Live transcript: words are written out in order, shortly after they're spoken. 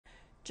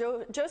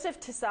Joseph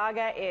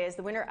Tisiga is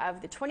the winner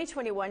of the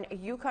 2021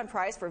 Yukon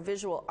Prize for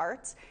Visual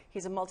Arts.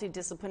 He's a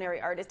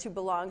multidisciplinary artist who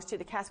belongs to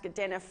the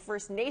Cascadena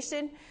First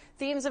Nation.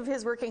 Themes of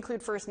his work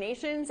include First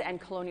Nations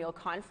and colonial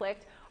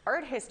conflict,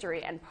 art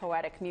history, and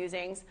poetic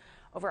musings.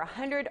 Over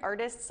 100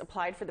 artists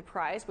applied for the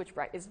prize, which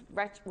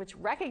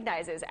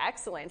recognizes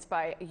excellence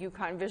by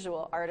Yukon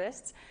visual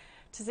artists.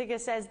 Tisiga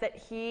says that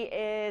he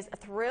is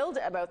thrilled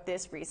about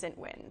this recent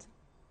win.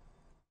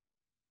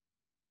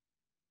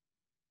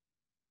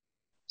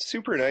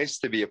 Super nice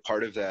to be a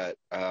part of that,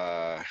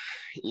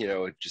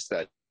 just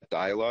that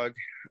dialogue.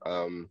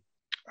 I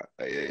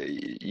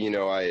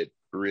had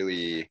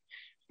really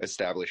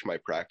established my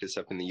practice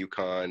up in the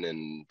Yukon,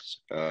 and,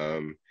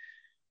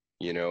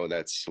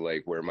 that's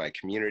like where my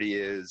community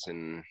is.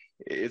 And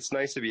it's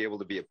nice to be able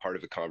to be a part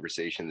of a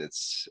conversation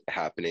that's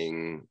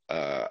happening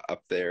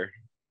up there.